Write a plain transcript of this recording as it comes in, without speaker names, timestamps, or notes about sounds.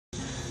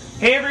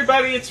Hey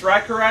everybody, it's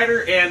Ryker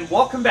Rider, and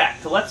welcome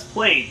back to Let's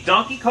Play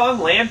Donkey Kong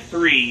Land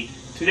 3.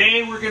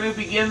 Today we're going to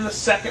begin the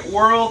second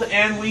world,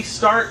 and we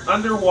start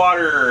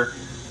underwater.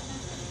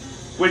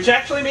 Which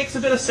actually makes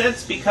a bit of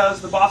sense because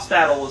the boss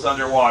battle was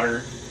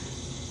underwater.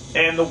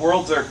 And the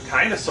worlds are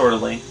kind of sort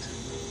of linked.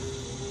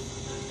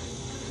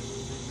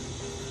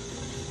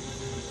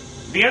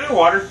 The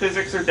underwater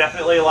physics are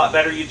definitely a lot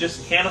better. You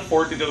just can't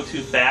afford to go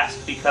too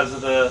fast because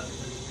of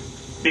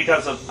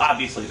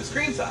obviously the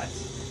screen size.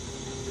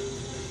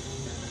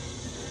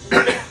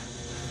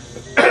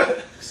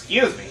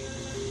 Excuse me.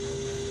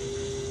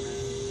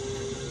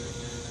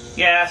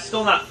 Yeah,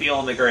 still not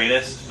feeling the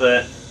greatest,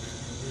 but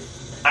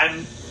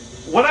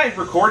when I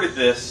recorded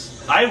this,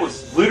 I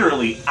was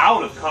literally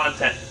out of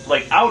content,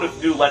 like out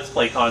of new Let's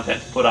Play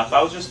content to put up.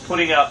 I was just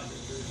putting up,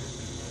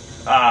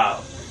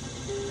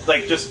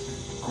 like just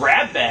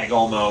grab bag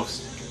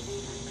almost.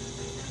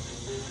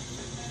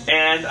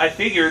 And I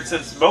figured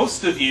since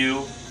most of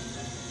you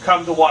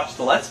come to watch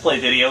the Let's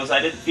Play videos, I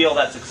didn't feel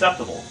that's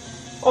acceptable.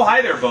 Oh,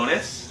 hi there,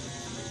 Bonus.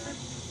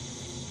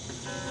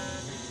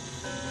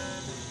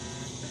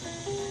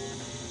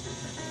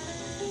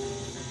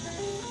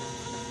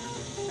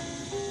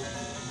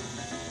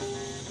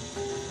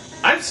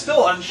 I'm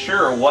still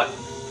unsure what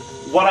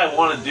I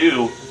want to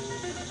do,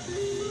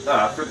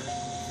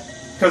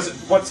 because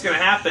what's going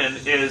to happen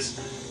is,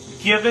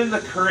 given the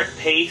current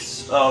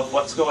pace of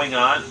what's going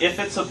on, if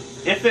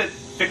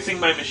fixing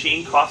my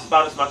machine costs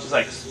about as much as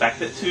I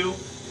expect it to,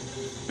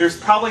 there's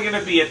probably going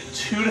to be a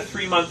 2 to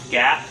 3 month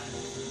gap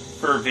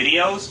for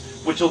videos,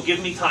 which will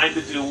give me time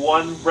to do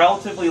one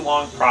relatively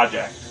long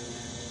project.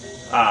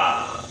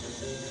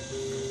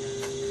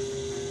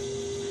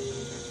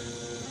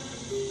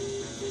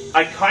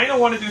 I kind of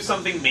want to do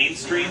something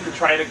mainstream to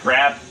try to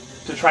grab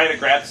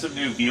some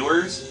new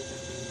viewers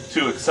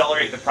to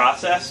accelerate the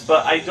process,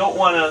 but I don't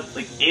want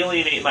to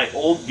alienate my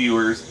old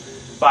viewers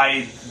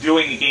by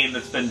doing a game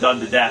that's been done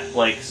to death,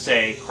 like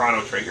say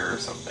Chrono Trigger or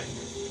something.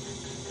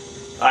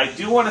 I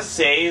do want to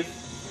save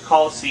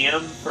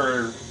Coliseum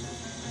for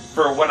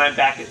when I'm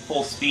back at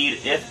full speed,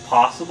 if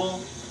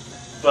possible,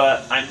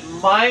 but I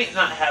might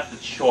not have the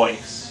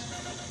choice.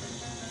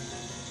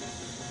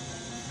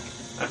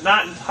 I'm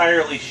not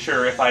entirely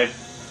sure if I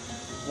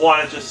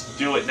want to just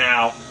do it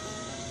now.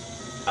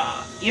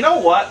 You know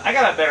what? I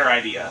got a better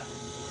idea.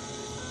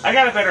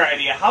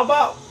 How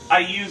about I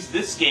use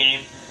this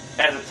game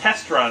as a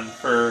test run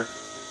for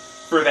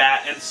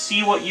that and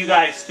see what you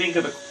guys think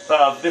of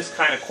this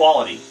kind of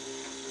quality.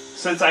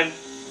 Since I'm,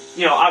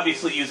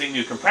 obviously using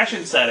new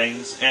compression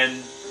settings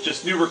and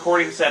just new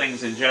recording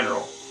settings in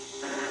general.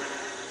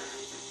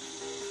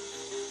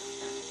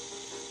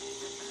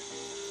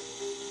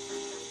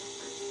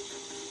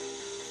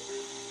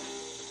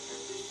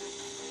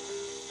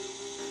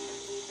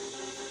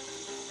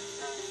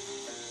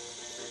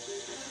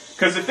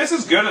 Because if this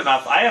is good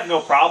enough, I have no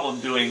problem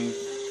doing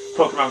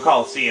Pokemon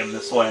Coliseum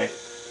this way.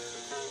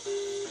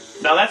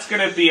 Now that's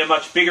going to be a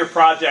much bigger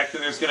project,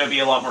 and there's going to be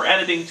a lot more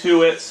editing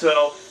to it,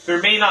 so there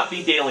may not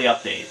be daily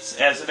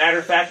updates. As a matter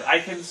of fact, I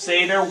can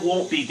say there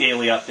won't be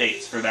daily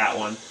updates for that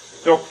one.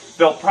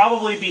 They'll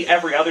probably be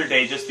every other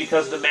day, just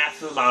because of the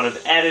massive amount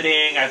of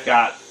editing. I've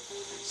got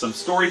some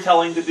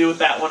storytelling to do with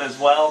that one as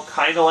well,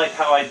 kind of like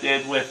how I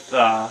did with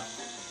the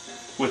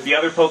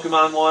other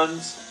Pokemon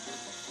ones.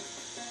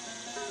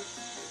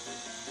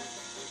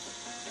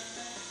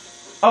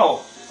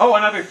 Oh,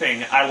 another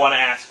thing I want to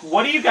ask.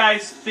 What do you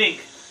guys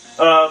think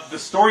of the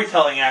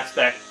storytelling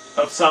aspect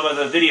of some of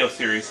the video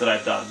series that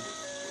I've done?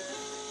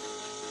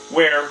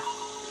 Where,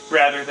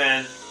 rather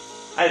than...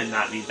 I did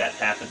not need that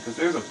to happen, because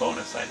there's a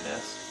bonus I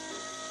missed.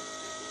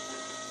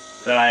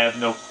 That I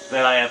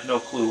have no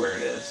clue where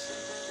it is.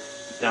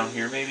 Is it down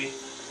here, maybe?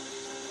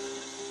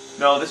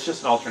 No, this is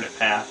just an alternate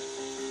path.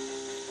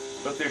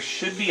 But there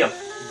should be a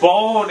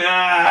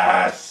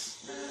bonus!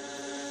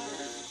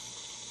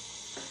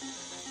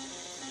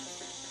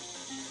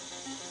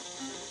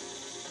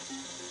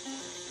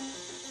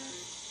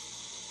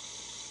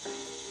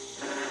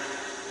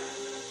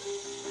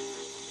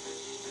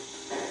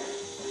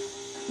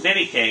 In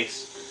any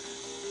case,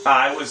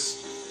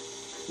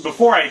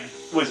 before I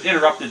was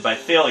interrupted by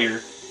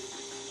failure,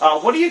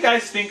 what do you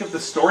guys think of the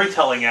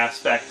storytelling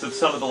aspects of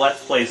some of the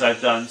Let's Plays I've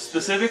done,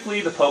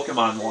 specifically the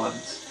Pokemon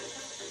ones?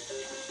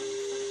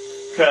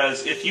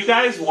 Because if you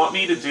guys want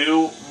me to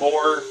do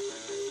more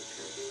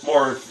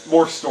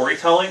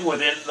storytelling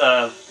within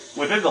the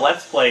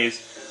Let's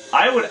Plays,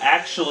 I would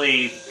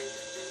actually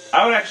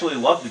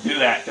love to do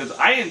that, because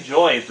I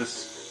enjoy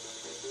this.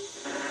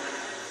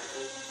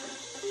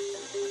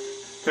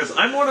 Because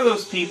I'm one of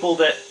those people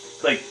that,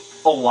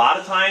 a lot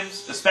of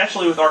times,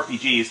 especially with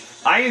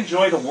RPGs, I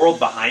enjoy the world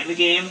behind the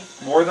game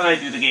more than I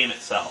do the game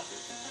itself.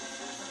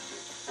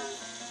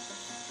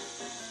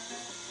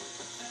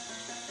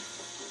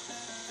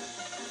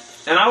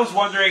 And I was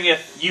wondering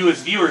if you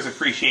as viewers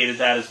appreciated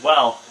that as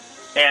well,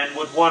 and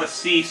would want to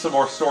see some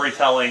more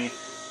storytelling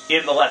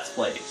in the Let's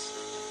Plays.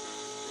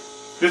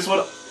 This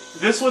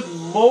would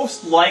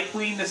most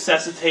likely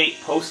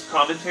necessitate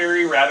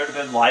post-commentary rather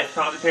than live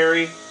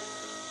commentary.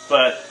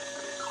 But,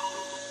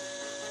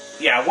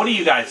 yeah, what do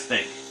you guys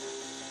think?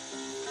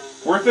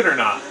 Worth it or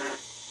not?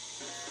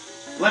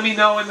 Let me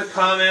know in the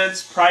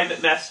comments,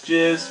 private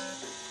messages,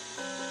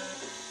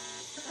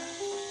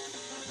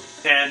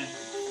 and,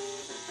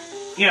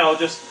 you know,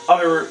 just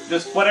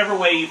whatever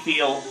way you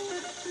feel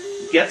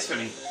gets to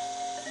me.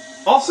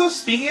 Also,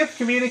 speaking of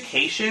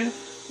communication,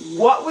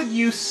 what would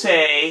you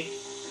say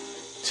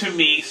to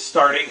me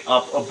starting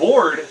up a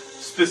board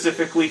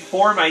specifically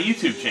for my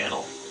YouTube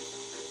channel?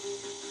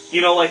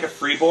 You know, like a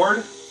free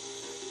board?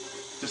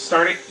 Just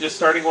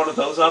starting one of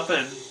those up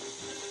and,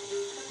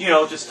 you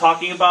know, just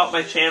talking about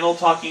my channel,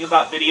 talking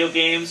about video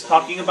games,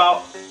 talking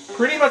about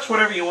pretty much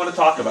whatever you want to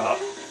talk about.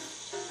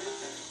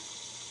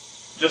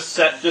 Just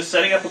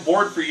setting up a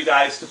board for you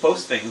guys to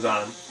post things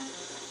on.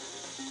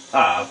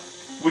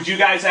 Would you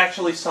guys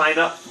actually sign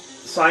up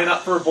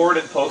for a board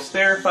and post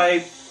there if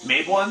I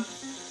made one?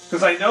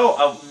 Because I know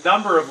a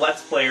number of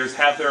Let's Players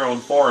have their own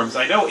forums.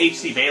 I know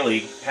HC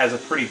Bailey has a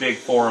pretty big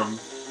forum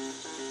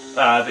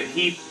that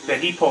he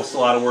posts a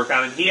lot of work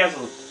on, and he has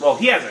a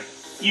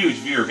huge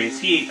viewer base.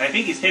 I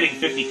think he's hitting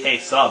 50K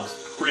subs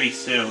pretty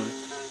soon,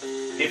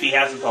 if he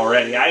hasn't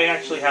already. I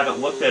actually haven't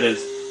looked at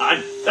his.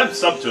 I'm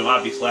subbed to him,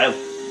 obviously. I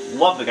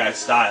love the guy's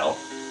style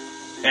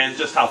and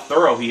just how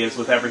thorough he is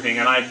with everything,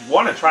 and I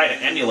want to try to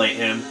emulate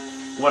him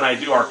when I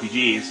do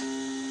RPGs.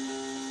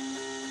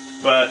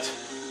 But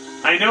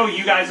I know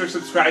you guys are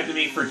subscribed to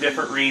me for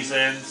different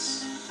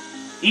reasons.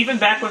 Even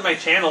back when my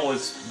channel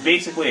was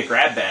basically a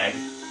grab bag,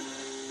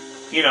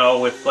 you know,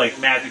 with like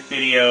magic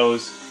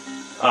videos,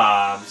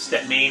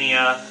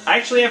 Stepmania. I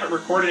actually haven't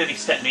recorded any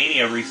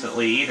Stepmania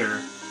recently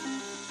either.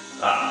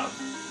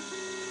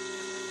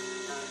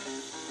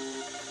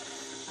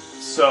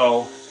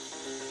 So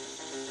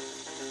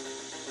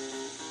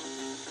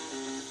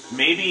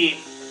maybe,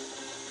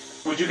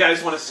 would you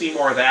guys want to see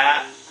more of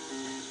that?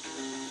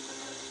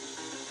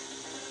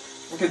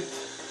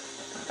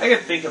 I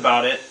could think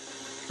about it,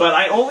 but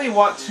I only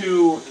want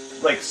to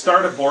like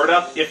start a board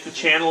up if the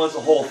channel as a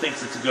whole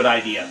thinks it's a good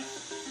idea.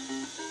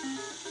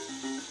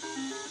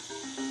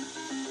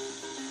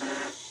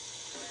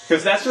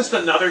 Because that's just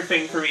another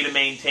thing for me to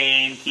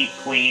maintain, keep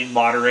clean,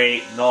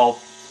 moderate, and all,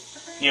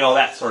 you know,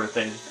 that sort of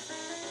thing.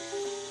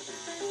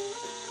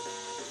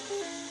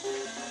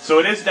 So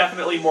it is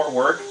definitely more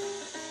work,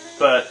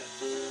 but...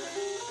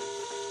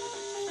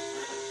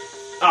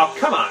 Oh,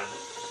 come on!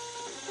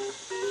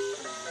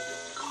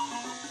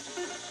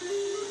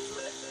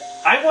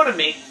 I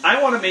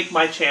want to make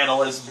my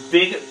channel as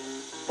big,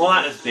 well,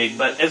 not as big,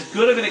 but as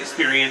good of an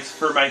experience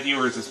for my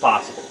viewers as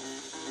possible.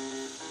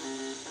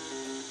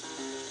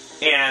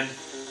 And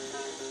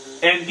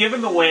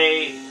given the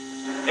way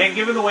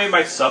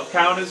my sub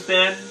count has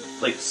been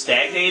like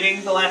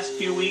stagnating the last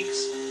few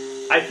weeks,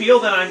 I feel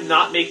that I'm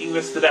not making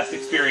this the best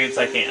experience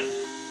I can.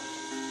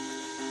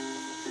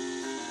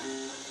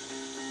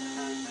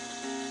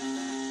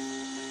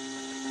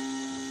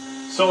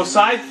 So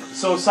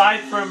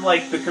aside from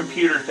like the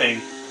computer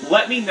thing,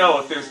 let me know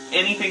if there's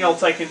anything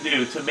else I can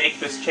do to make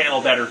this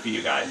channel better for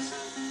you guys.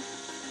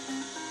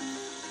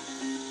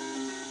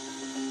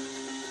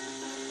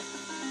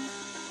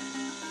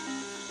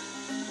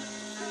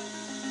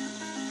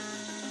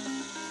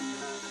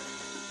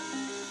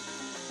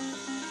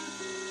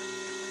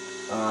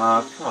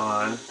 Come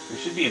on. There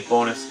should be a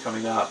bonus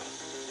coming up.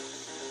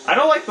 I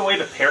don't like the way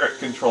the parrot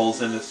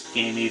controls in this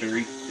game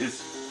either.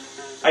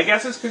 I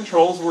guess his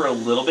controls were a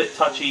little bit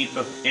touchy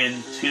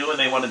in 2 and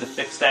they wanted to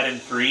fix that in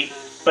 3,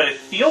 but it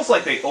feels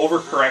like they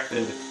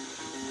overcorrected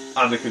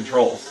on the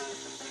controls.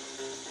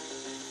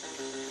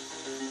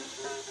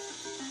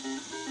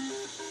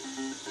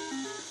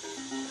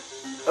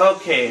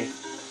 Okay.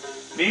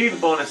 Maybe the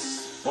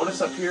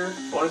bonus up here?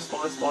 Bonus.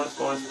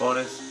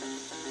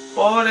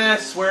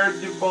 Bonus!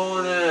 Where's the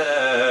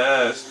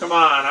bonus? Come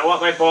on, I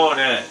want my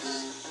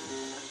bonus.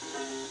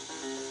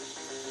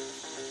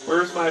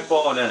 Where's my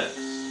bonus?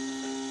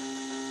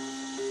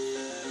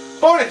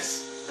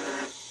 Bonus!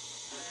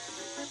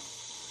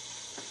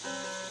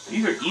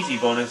 These are easy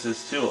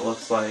bonuses too, it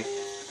looks like.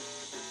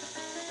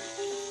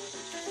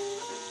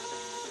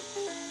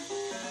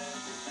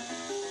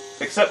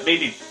 Except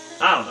maybe,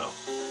 I don't know.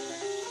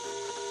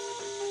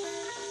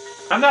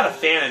 I'm not a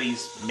fan of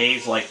these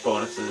maze-like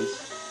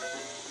bonuses.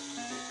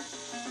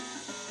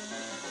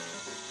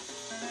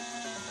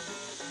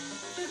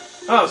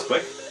 Oh, that was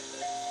quick.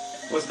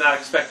 Was not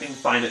expecting to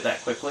find it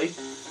that quickly.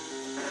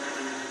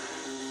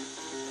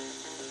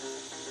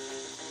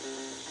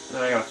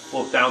 Then I gotta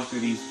float down through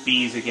these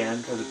bees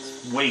again, because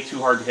it's way too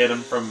hard to hit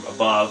them from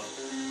above.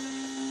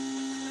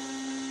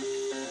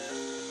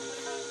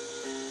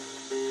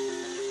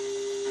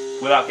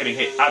 Without getting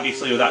hit,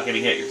 obviously without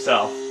getting hit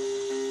yourself.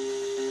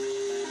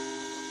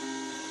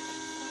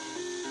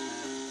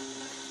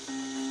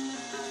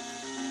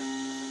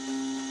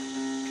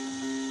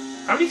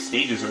 How many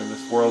stages are in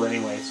this world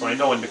anyway, so I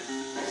know when to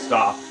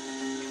stop.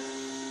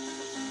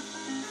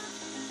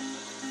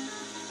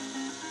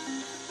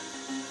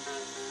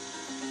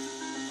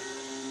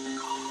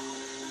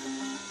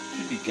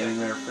 Should be getting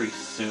there pretty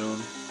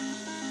soon.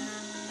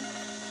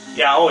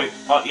 Yeah,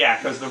 yeah,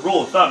 because the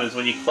rule of thumb is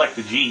when you collect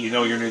the G, you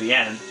know you're near the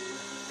end.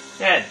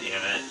 God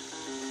damn it.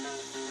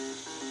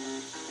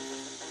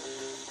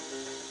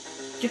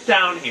 Get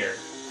down here.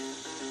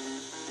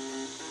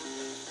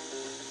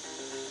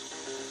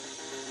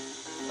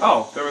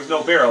 Oh, there was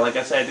no barrel. I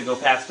guess I had to go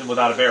past him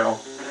without a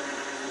barrel.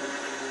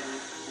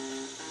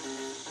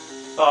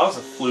 Oh, that was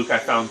a fluke. I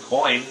found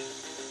Koin.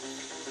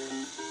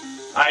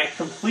 I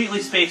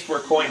completely spaced where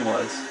Koin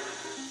was.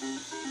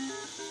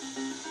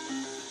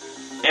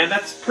 And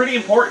that's pretty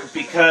important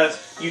because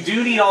you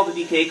do need all the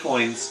DK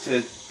coins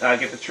to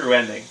get the true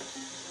ending.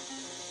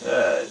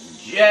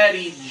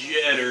 Jetty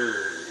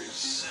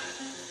Jetters.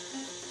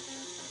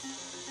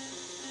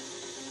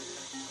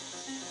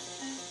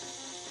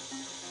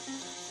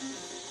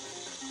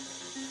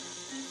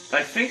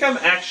 I think I'm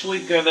actually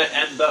going to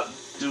end up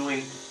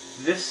doing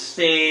this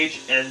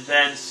stage and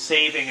then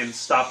saving and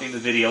stopping the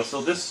video.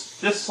 So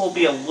this will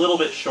be a little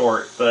bit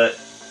short, but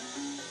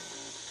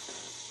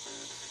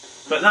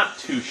not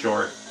too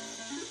short.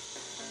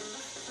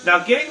 Now,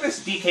 getting this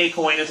DK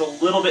coin is a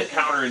little bit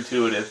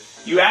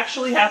counterintuitive. You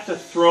actually have to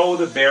throw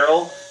the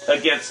barrel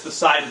against the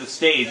side of the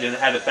stage and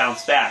have it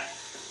bounce back,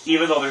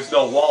 even though there's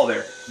no wall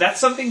there. That's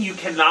something you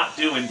cannot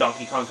do in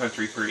Donkey Kong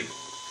Country 3.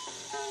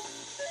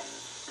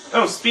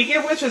 Oh, speaking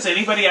of which, has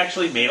anybody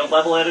actually made a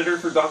level editor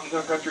for Donkey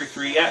Kong Country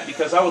 3 yet?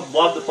 Because I would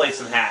love to play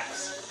some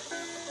hacks.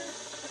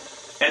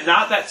 And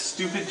not that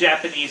stupid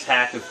Japanese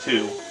hack of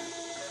 2.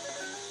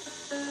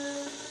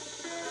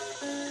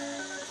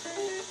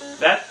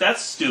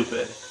 That's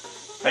stupid.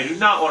 I do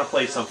not want to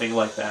play something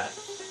like that.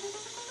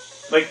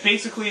 Like,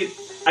 basically,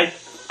 I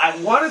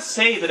want to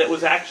say that it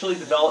was actually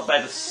developed by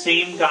the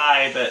same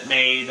guy that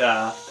made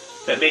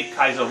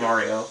Kaizo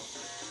Mario.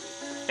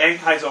 And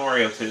Kaizo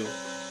Mario 2.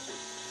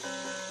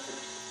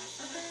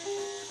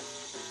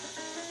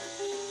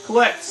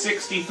 Collect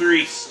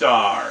 63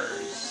 stars.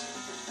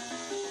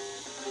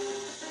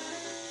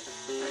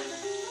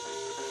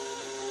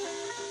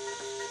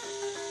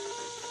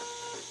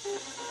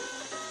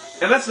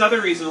 And that's another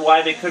reason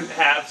why they couldn't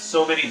have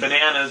so many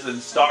bananas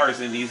and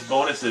stars in these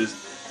bonuses,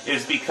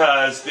 is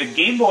because the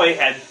Game Boy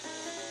had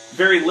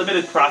very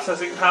limited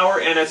processing power,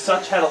 and as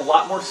such had a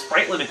lot more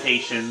sprite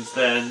limitations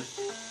than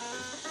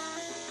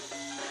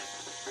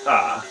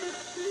the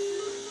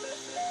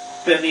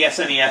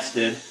SNES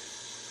did.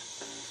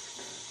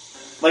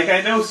 Like,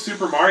 I know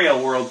Super Mario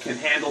World can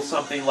handle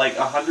something like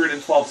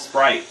 112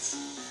 sprites.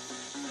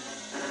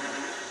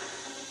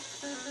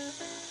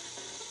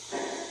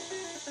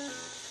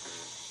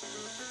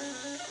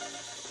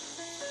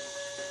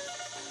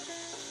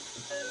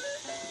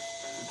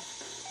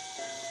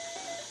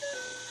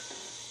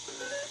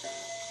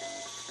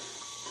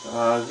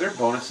 Is there a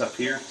bonus up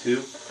here,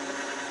 too?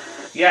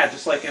 Yeah,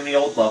 just like in the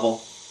old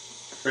level.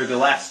 Or the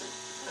last...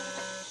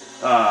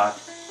 not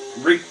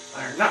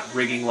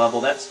rigging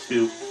level, that's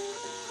 2.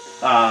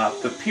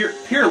 The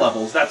pier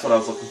levels, that's what I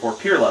was looking for.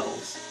 Pier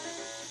levels.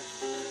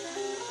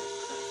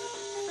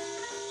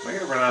 Am I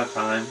gonna run out of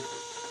time?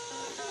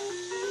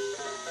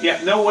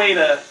 Yeah, no way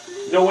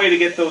to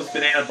get those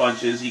banana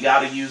bunches. You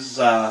gotta use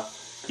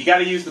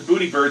the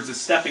booty birds as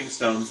stepping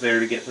stones there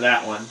to get to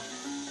that one.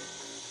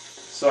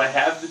 So I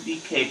have the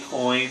DK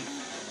coin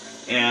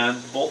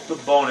and both the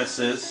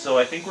bonuses, so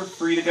I think we're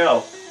free to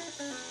go.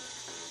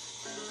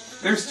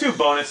 There's 2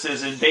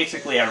 bonuses in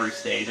basically every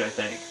stage, I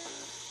think.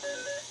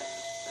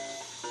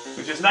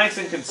 Which is nice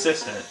and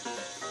consistent.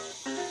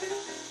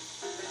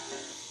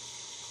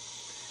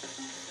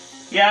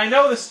 Yeah, I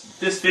know this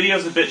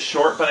video's a bit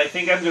short, but I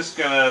think I'm just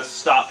gonna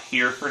stop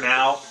here for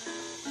now.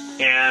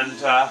 And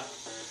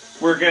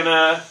we're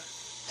gonna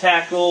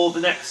tackle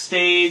the next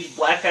stage,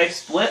 Black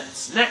Ice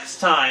Splits, next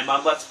time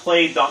on Let's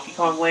Play Donkey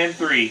Kong Land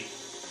 3.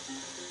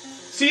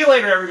 See you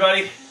later,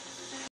 everybody!